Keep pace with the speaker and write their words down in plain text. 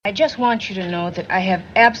I just want you to know that I have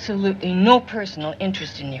absolutely no personal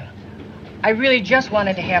interest in you. I really just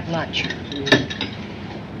wanted to have lunch.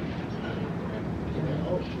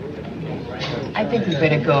 I think we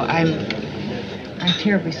better go. I'm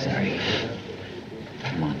terribly sorry.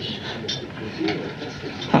 Come on.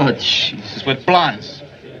 Oh, Jesus, with blondes.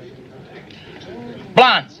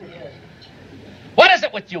 Blondes. What is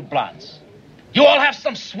it with you blondes? You all have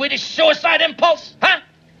some Swedish suicide impulse, huh?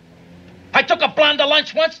 I took a blonde to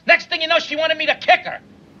lunch once. Next thing you know, she wanted me to kick her.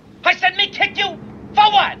 I said, me kick you? For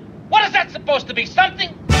what? What is that supposed to be?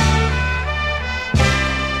 Something?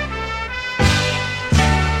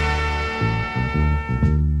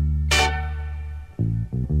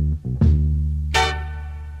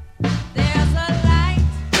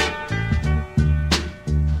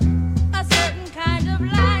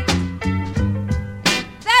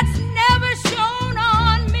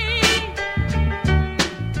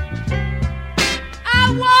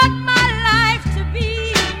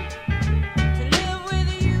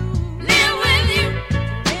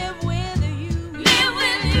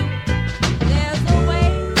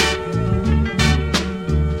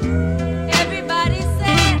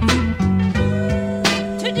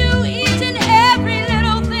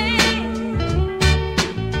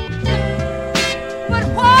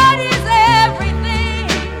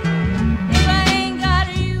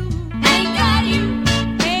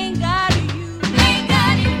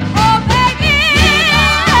 Oh,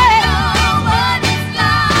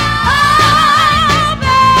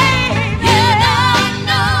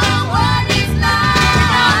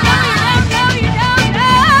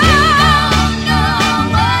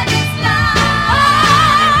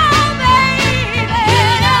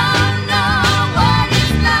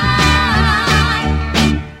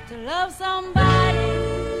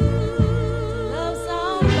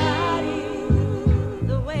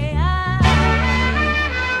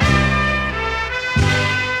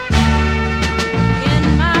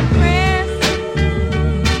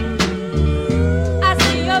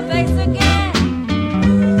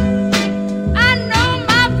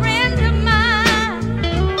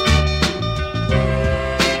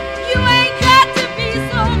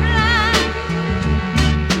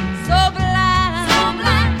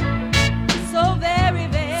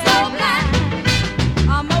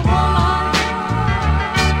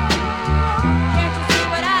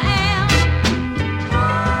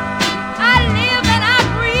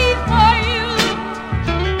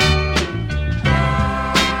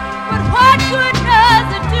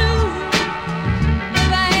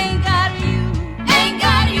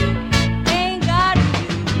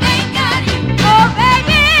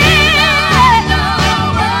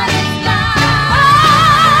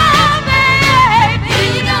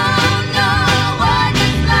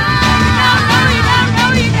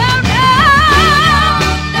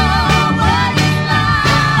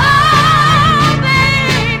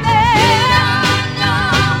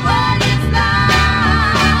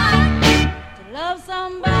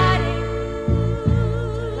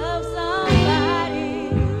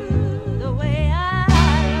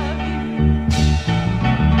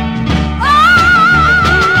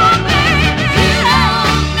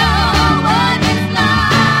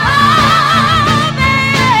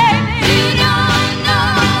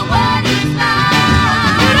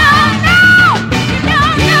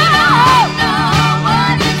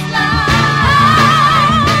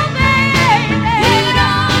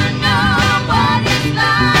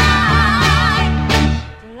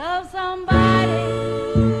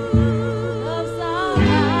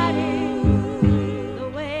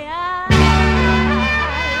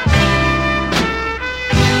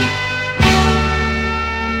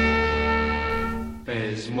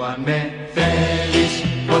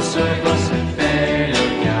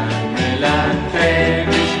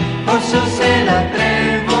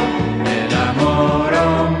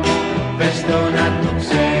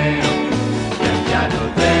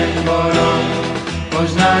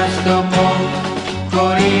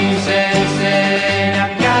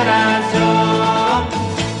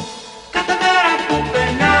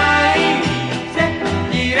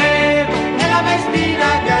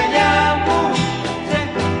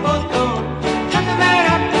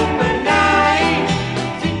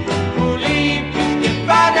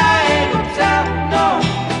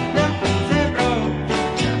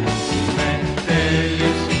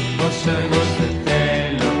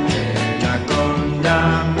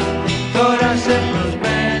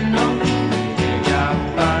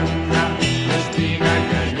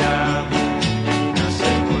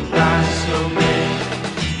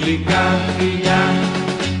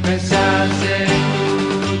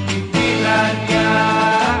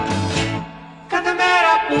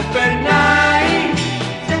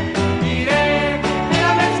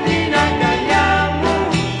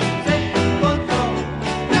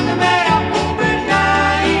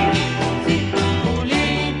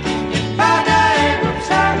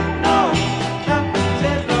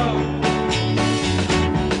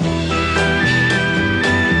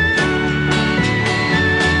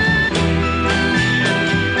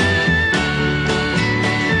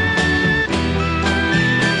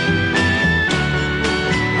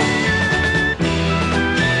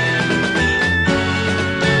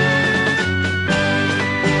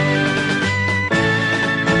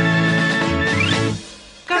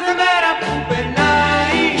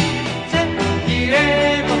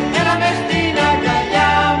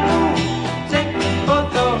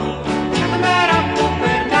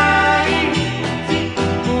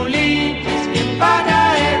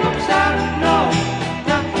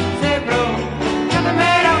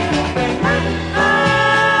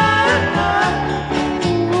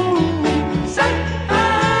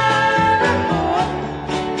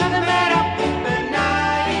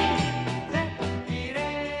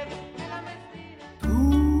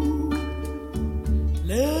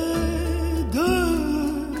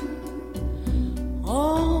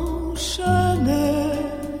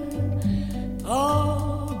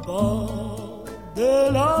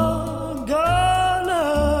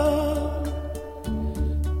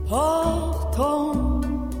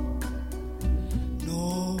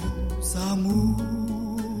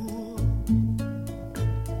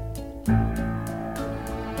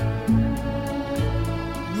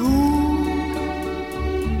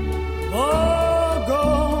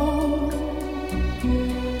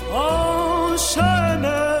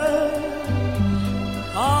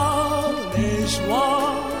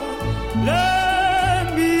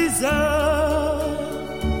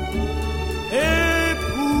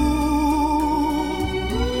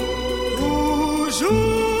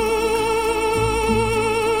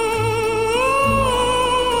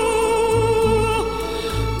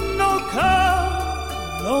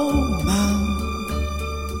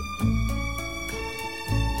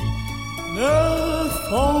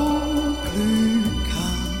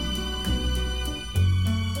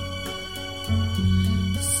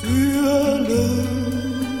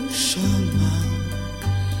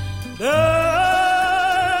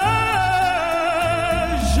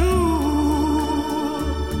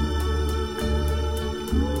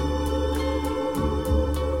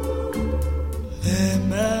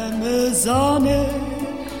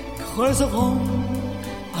 creuseront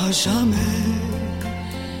à jamais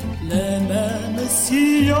les mêmes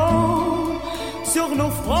sillons sur nos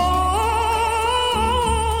fronts.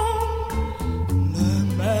 Le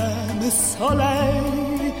même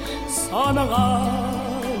soleil sonnera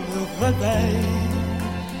le réveil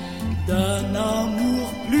d'un amour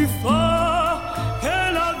plus fort que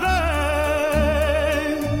la veille.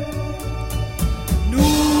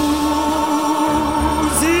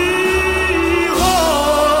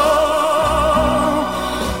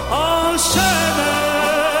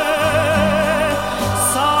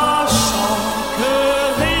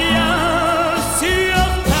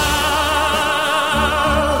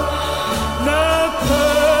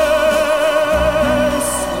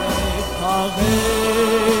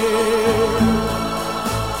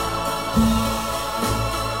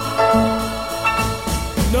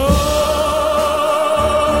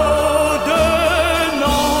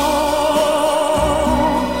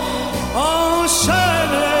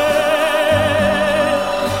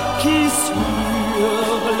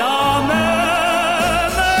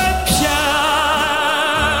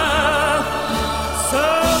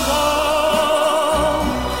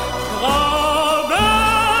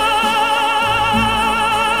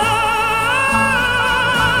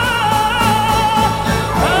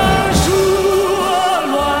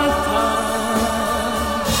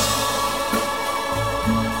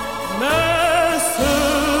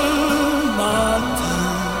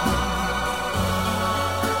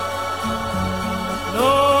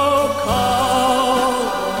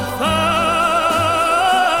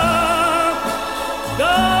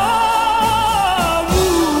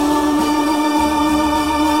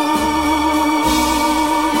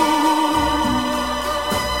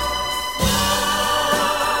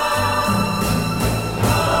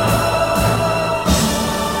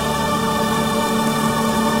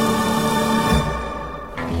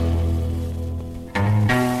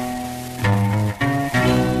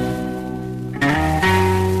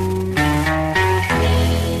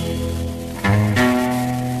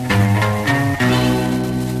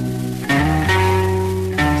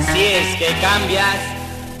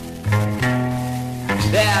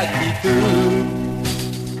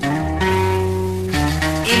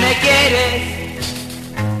 quieres,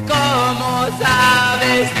 ¿cómo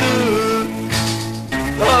sabes tú?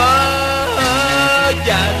 Oh,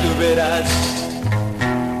 ya tú verás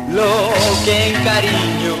lo que en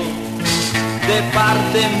cariño de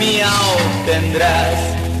parte mía obtendrás.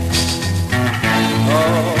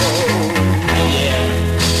 Oh, yeah.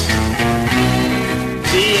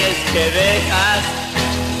 Si es que dejas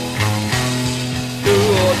tu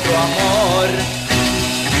otro amor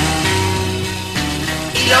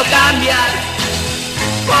y lo cambias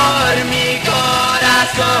por mi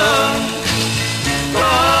corazón,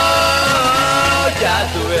 oh, ya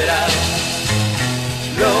tú verás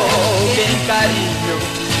lo que en cariño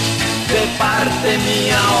de parte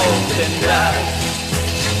mía obtendrás.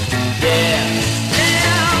 Yeah,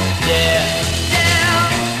 yeah, yeah, yeah.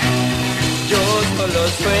 Yo solo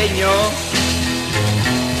sueño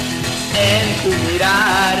en tu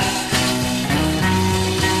mirar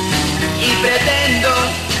y pretendo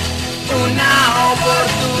una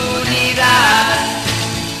oportunidad.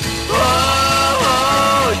 Oh,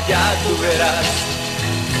 oh, ya tú verás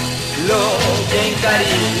lo que en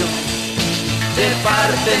cariño de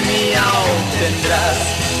parte mía obtendrás.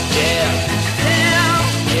 Yeah, yeah,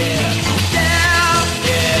 yeah, yeah,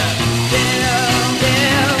 yeah, yeah,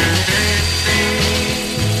 yeah.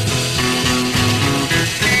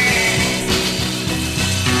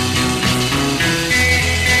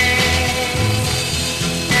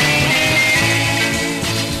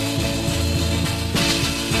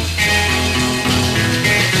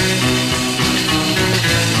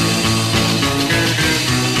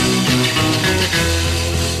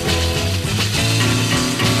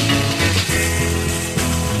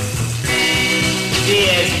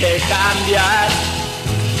 Que cambias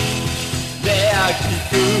de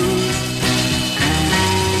actitud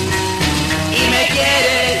y me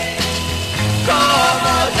quieres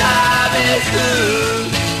como sabes tú.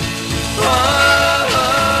 Oh,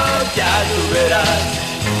 oh, ya tú verás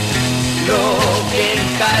lo que en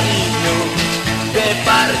cariño de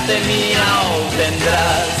parte mía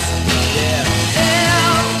obtendrás. Yeah,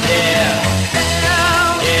 yeah, yeah,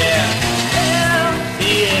 yeah, yeah.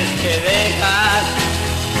 Si es que dejas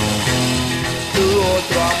tu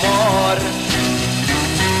otro amor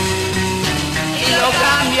y lo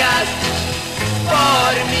cambias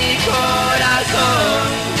por mi corazón,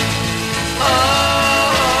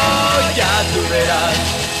 oh, ya tú verás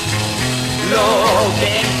lo que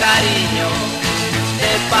en cariño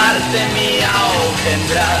de parte mía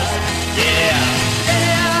obtendrás. Yeah.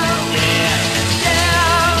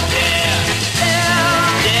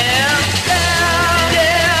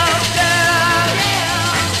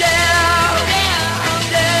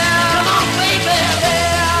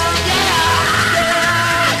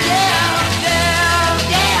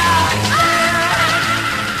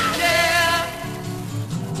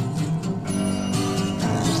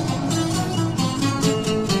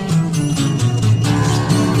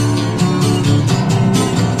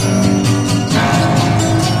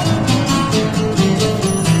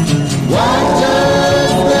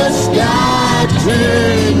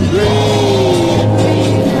 Turn gray every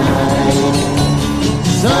night.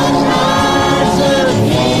 Sunrise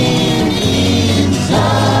again inside.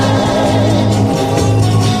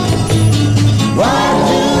 Why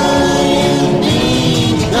do you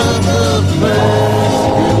think of the first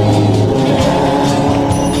green light?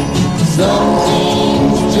 Some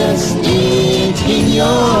things just stick in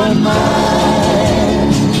your mind.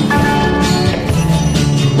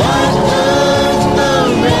 Why does the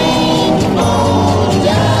rain fall down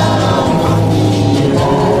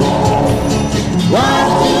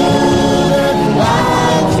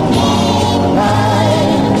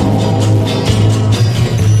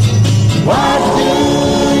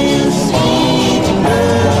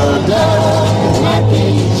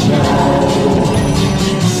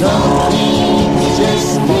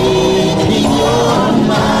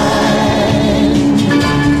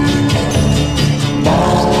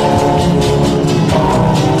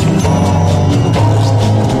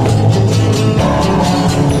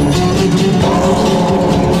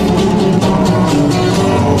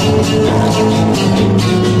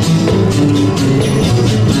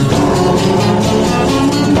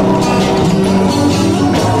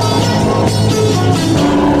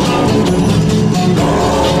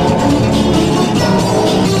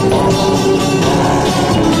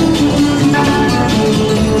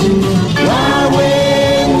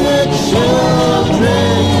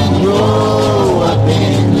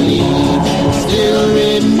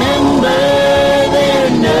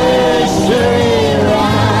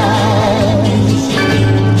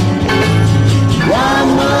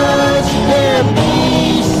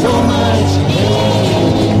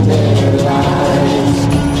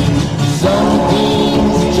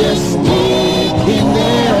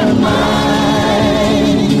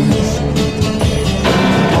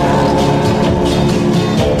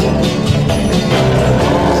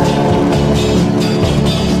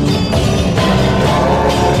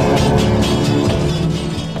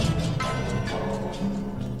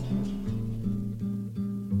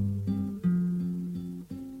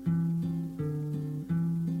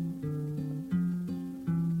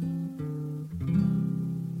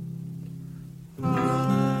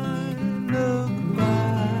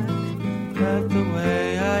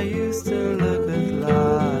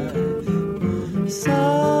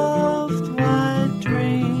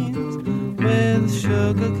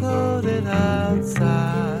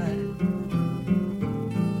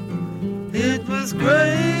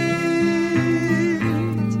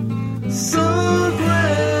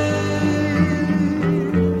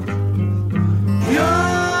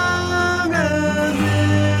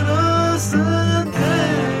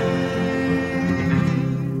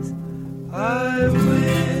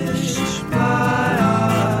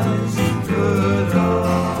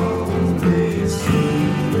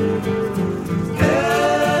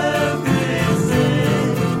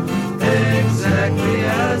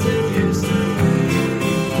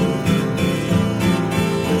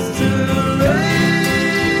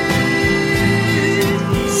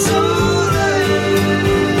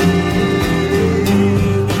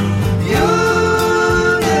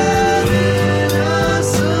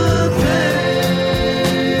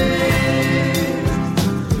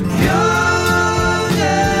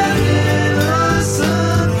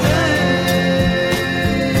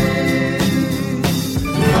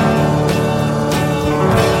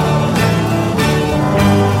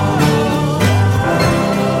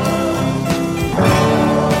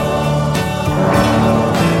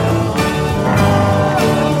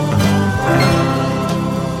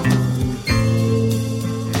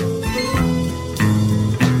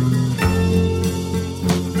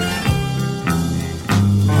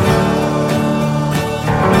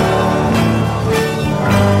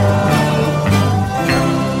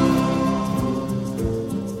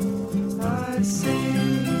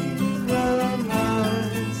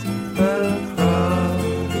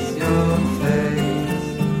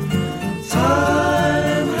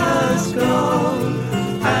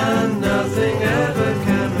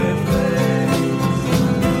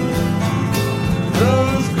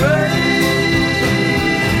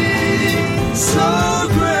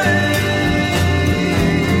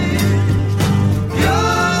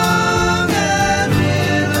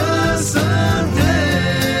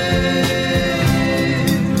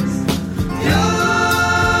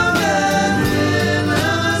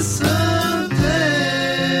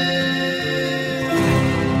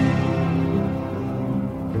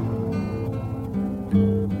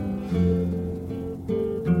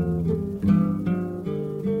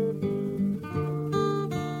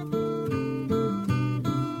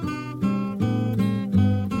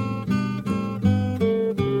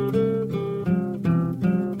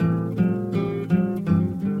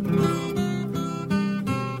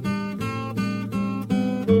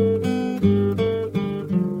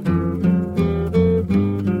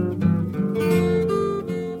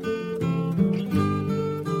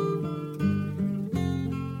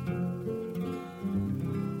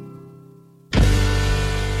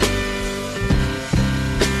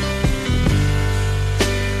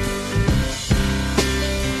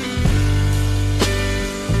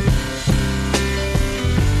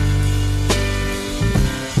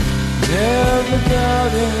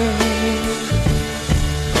doubting,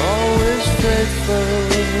 always faithful,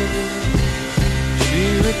 she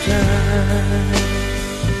returned.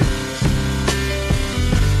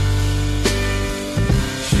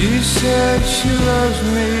 She said she loves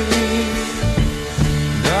me,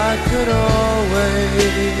 and I could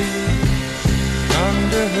always come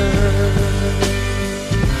to her.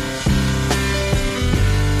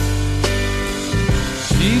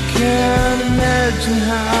 She can't imagine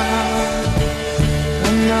how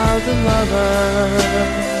another lover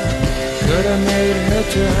could have made her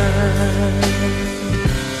turn.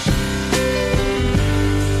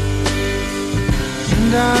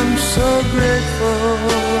 And I'm so grateful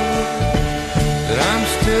that I'm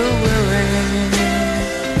still willing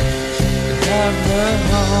to have her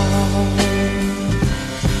home.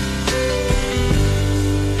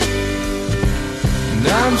 And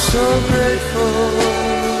I'm so grateful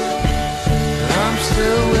that I'm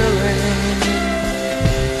still willing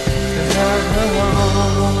to have her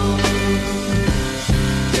home.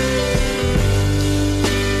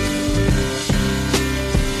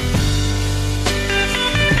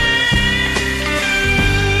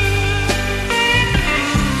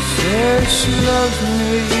 Says she loves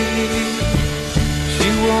me, she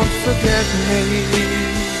won't forget me,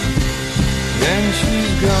 then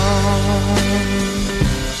she's gone.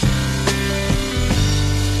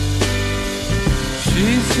 She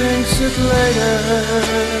thinks that later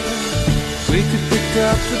we could pick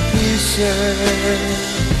up the pieces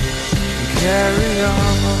and carry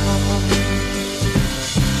on.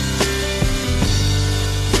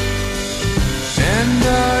 And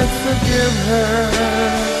I forgive her,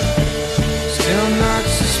 still not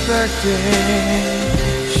suspecting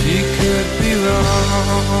she could be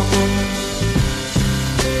wrong.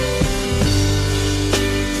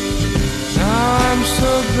 Now I'm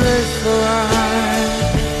so grateful I'm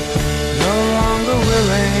no longer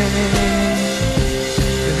willing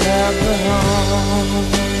to have her home.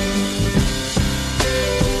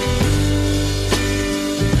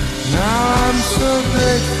 Now I'm so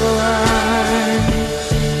grateful I'm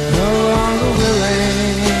no longer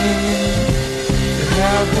willing to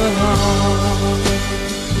have her home.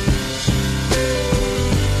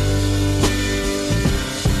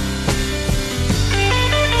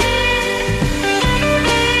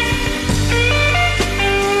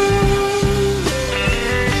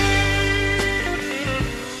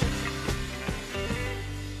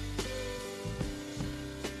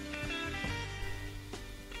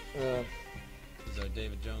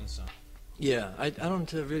 Yeah, I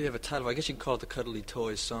don't really have a title. I guess you can call it the Cuddly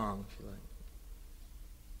Toys song, if you like.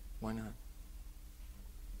 Why not?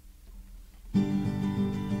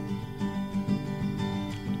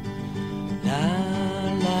 La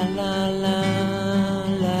la la la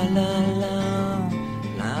la la la la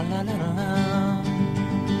la la la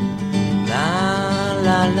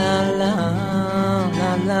la la la la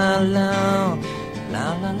la la la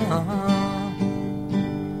la la.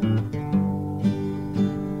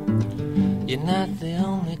 You're not the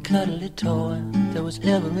only cuddly toy that was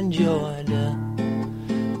ever enjoyed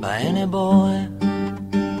by any boy.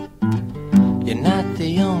 You're not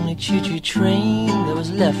the only choo-choo train that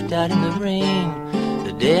was left out in the rain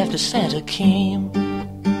the day after Santa came.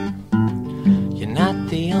 You're not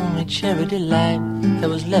the only cherry delight that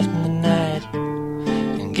was left in the night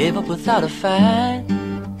and gave up without a fight.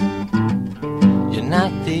 You're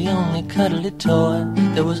not the only cuddly toy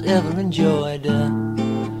that was ever enjoyed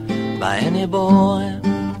by any boy.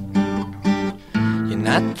 You're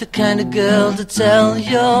not the kind of girl to tell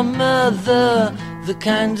your mother the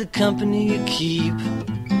kind of company you keep.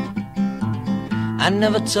 I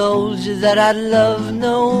never told you that I'd love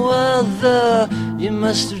no other. You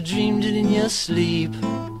must have dreamed it in your sleep.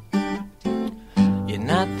 You're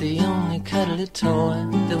not the only cuddly toy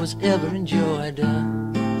that was ever enjoyed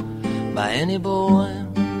by any boy.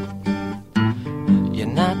 You're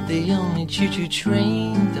not the only choo-choo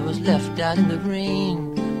train that was left out in the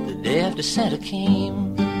rain the day after Santa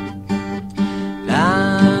came.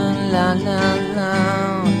 La la la la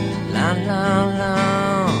la la la.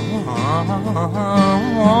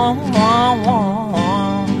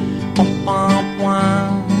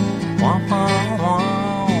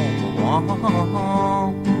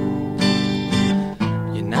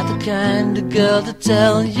 You're not the kind of girl to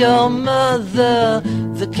tell your mother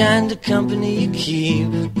the kind of company you keep.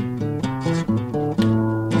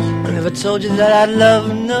 I never told you that I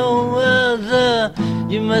love no other.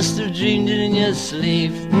 You must have dreamed it in your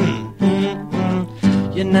sleep.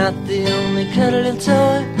 You're not the only cuddly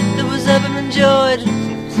toy that was ever enjoyed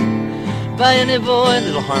by any boy.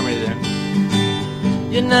 Little harmony there.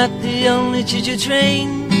 You're not the only choo-choo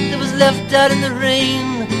train that was left out in the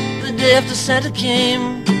rain the day after Santa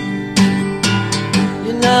came.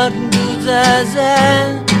 You're not in good eyes,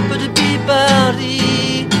 but it be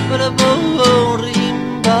body, but a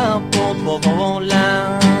boring, ba bo bo bo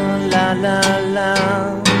la la la la,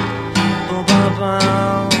 bo ba ba,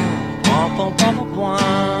 bo bo bo bo.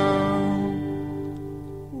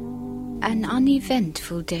 An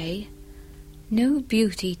uneventful day. No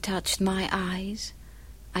beauty touched my eyes.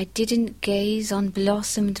 I didn't gaze on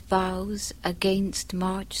blossomed boughs against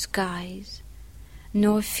March skies,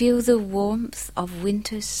 nor feel the warmth of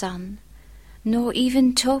winter's sun, nor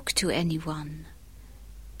even talk to anyone.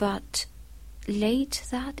 But late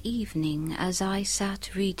that evening, as I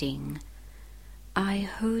sat reading, I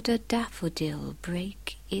heard a daffodil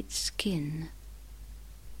break its skin.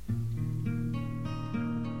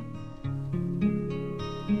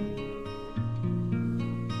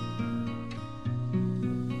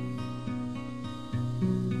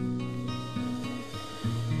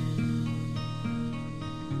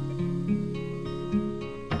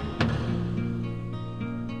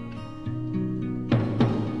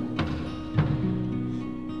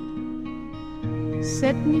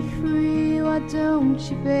 Set me free, why don't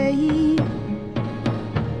you, babe?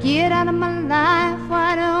 Get out of my life,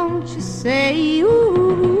 why don't you say,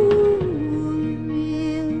 ooh, you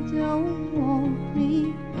really don't want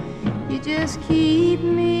me. You just keep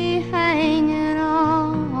me hanging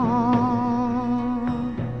on.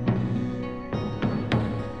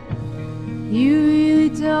 You really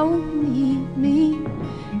don't need me.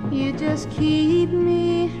 You just keep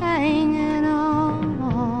me hanging on.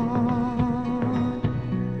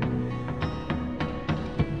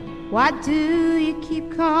 Why do you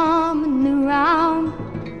keep coming around,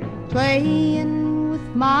 playing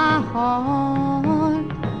with my heart?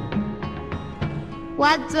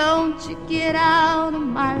 Why don't you get out of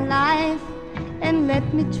my life and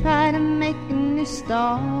let me try to make a new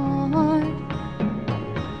start?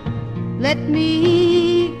 Let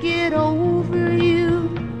me get over you,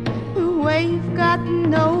 the way you've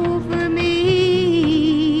gotten over me.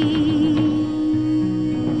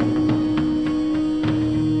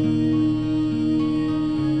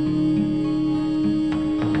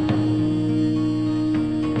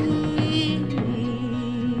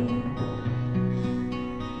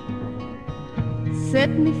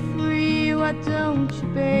 Set me free, why don't you,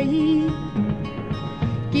 babe?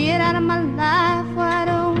 Get out of my life, why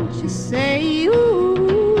don't you say,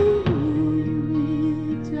 ooh,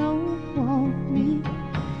 you don't want me.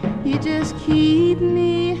 You just keep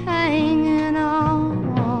me hanging on.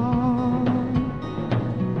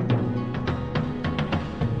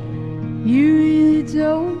 You really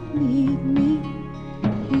don't need me.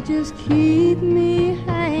 You just keep me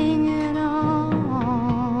hanging on.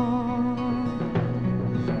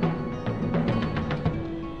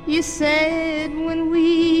 You said when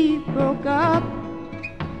we broke up,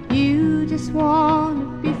 you just want to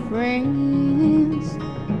be friends.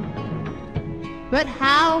 But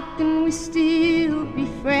how can we still be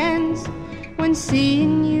friends when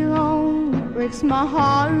seeing you only breaks my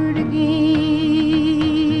heart again?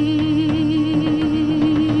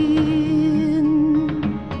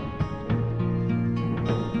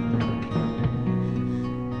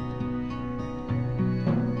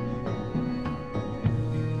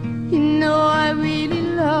 You know I really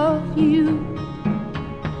love you.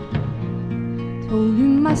 Told you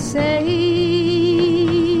myself.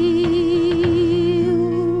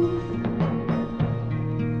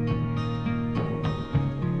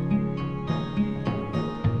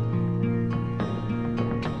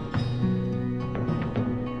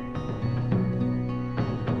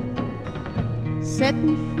 Set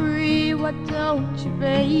me free, why don't you,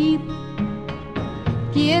 babe?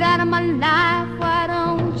 Get out of my life, why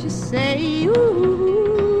don't you say, ooh,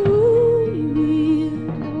 you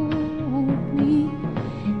don't want me.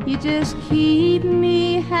 You just keep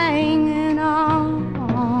me hanging on.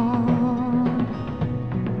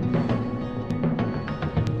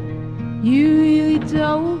 You really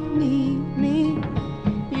don't need me.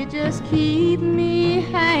 You just keep me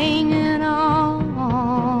hanging on.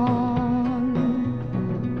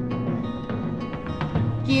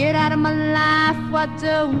 Get out of my life, why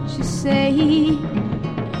don't you say?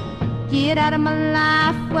 Get out of my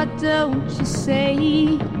life, why don't you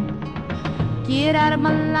say? Get out of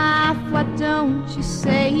my life, why don't you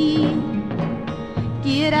say?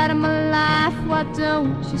 Get out of my life, why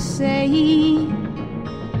don't you say?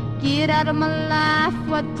 Get out of my life,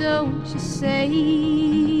 why don't you say?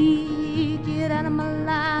 Get out of my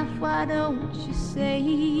life, why don't you say?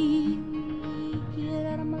 Get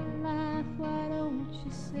out of my life, why don't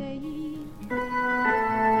you say?